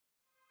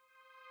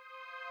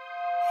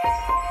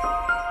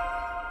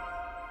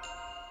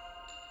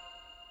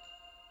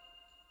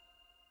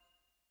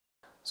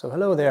So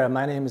hello there,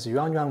 my name is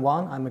Yuanyuan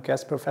Wang. I'm a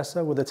guest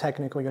professor with the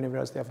Technical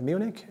University of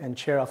Munich and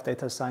chair of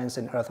data science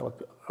in Earth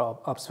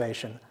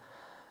observation.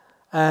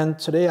 And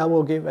today I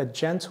will give a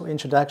gentle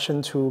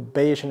introduction to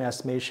Bayesian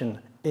estimation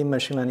in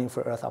machine learning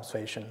for Earth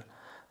observation.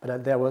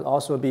 But there will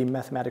also be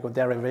mathematical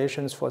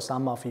derivations for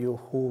some of you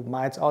who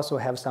might also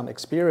have some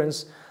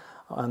experience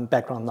and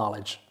background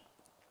knowledge.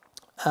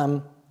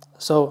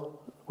 So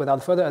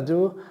without further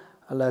ado,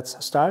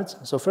 let's start.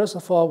 So first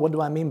of all, what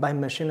do I mean by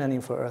machine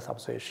learning for Earth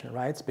observation,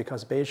 right?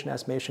 Because Bayesian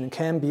estimation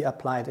can be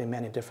applied in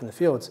many different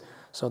fields.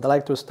 So I'd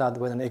like to start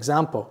with an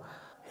example.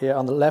 Here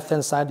on the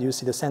left-hand side, you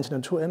see the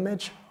Sentinel-2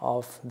 image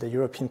of the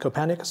European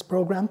Copernicus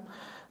program.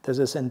 This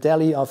is in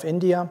Delhi of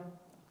India.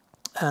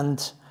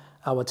 And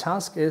our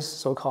task is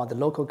so-called the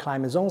local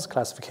climate zones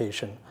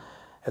classification.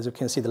 As you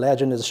can see, the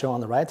legend is shown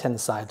on the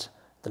right-hand side.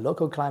 The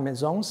local climate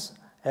zones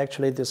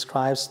actually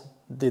describes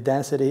the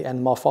density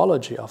and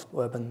morphology of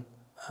urban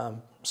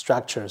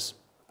structures.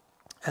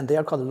 And they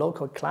are called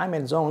local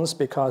climate zones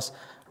because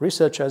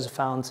researchers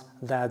found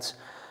that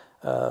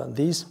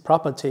these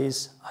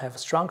properties have a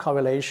strong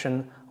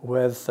correlation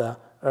with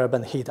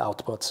urban heat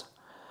output.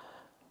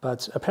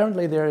 But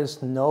apparently there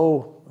is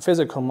no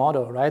physical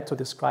model, right, to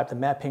describe the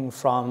mapping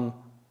from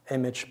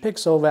image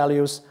pixel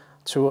values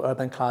to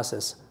urban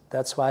classes.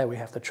 That's why we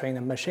have to train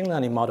a machine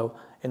learning model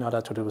in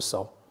order to do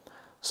so.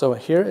 So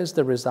here is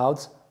the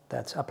result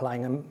that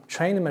applying a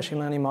trained machine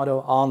learning model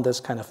on this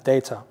kind of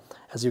data.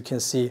 As you can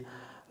see,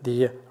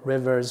 the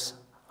rivers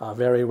are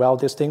very well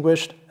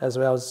distinguished, as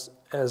well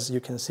as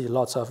you can see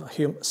lots of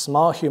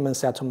small human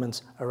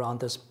settlements around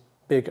this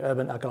big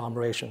urban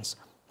agglomerations,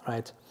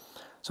 right?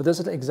 So this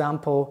is an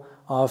example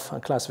of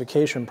a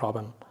classification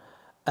problem.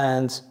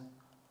 And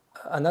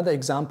another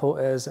example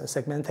is a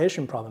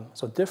segmentation problem.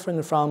 So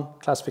different from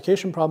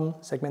classification problem,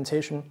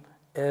 segmentation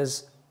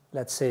is,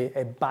 let's say,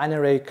 a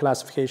binary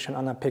classification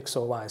on a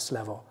pixel-wise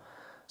level.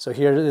 So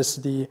here is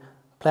the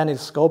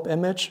PlanetScope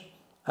image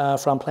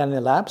from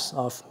Planet Labs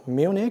of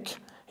Munich,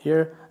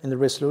 here in the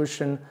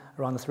resolution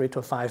around 3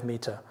 to 5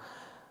 meters.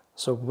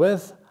 So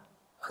with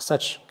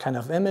such kind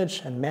of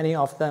image, and many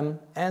of them,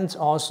 and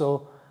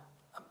also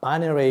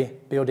binary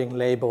building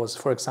labels,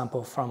 for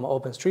example, from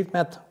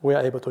OpenStreetMap, we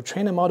are able to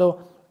train a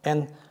model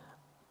and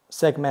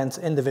segment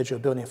individual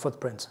building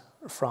footprints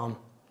from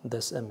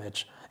this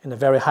image in a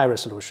very high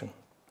resolution.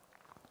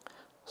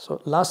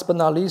 So last but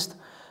not least,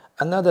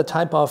 another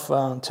type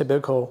of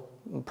typical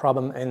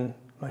problem in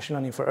machine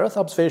learning for Earth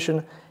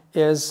observation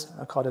is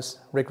called this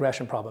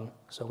regression problem.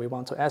 So we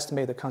want to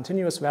estimate the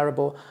continuous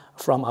variable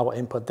from our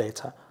input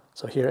data.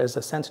 So here is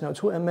the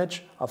Sentinel-2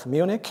 image of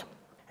Munich.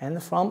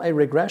 And from a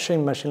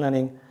regression machine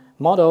learning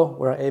model,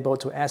 we're able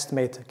to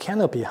estimate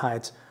canopy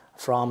height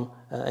from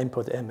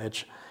input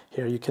image.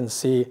 Here you can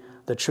see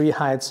the tree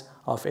heights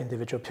of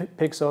individual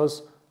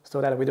pixels so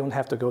that we don't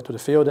have to go to the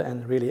field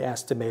and really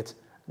estimate,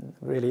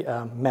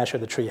 measure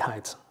the tree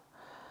height.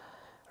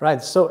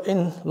 Right, so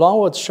in long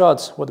word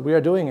short, what we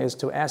are doing is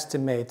to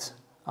estimate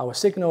our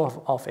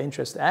signal of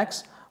interest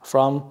X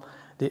from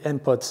the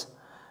input,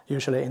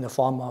 usually in the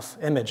form of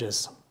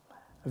images,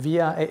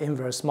 via an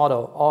inverse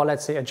model, or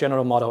let's say a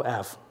general model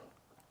F.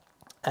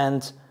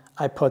 And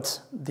I put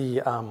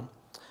the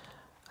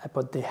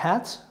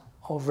hat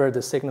over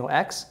the signal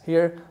X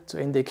here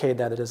to indicate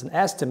that it is an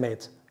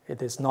estimate,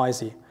 it is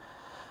noisy.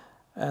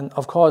 And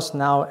of course,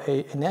 now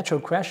a natural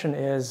question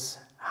is,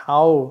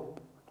 how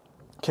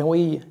can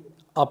we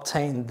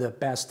obtain the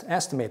best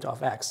estimate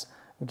of X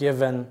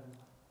given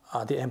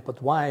the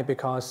input Y,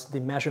 because the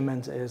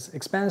measurement is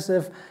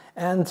expensive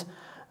and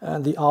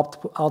the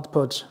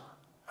output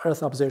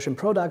Earth observation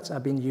products are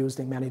being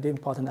used in many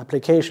important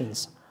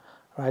applications,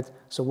 right?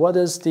 So what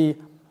is the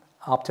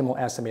optimal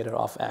estimator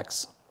of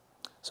X?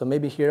 So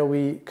maybe here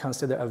we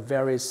consider a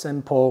very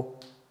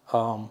simple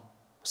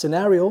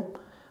scenario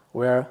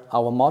where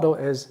our model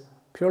is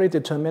purely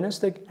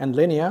deterministic and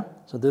linear.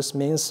 So this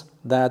means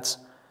that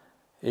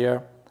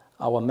here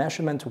our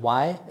measurement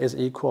Y is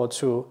equal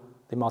to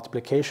the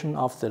multiplication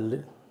of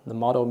the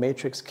model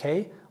matrix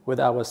K with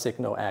our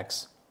signal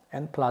X,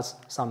 and plus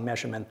some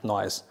measurement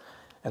noise.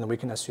 And we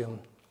can assume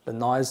the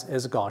noise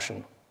is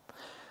Gaussian.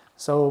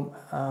 So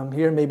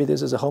here maybe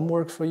this is a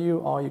homework for you,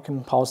 or you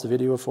can pause the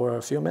video for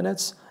a few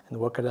minutes and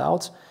work it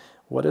out.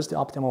 What is the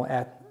optimal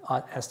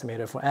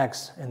estimator for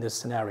X in this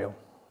scenario?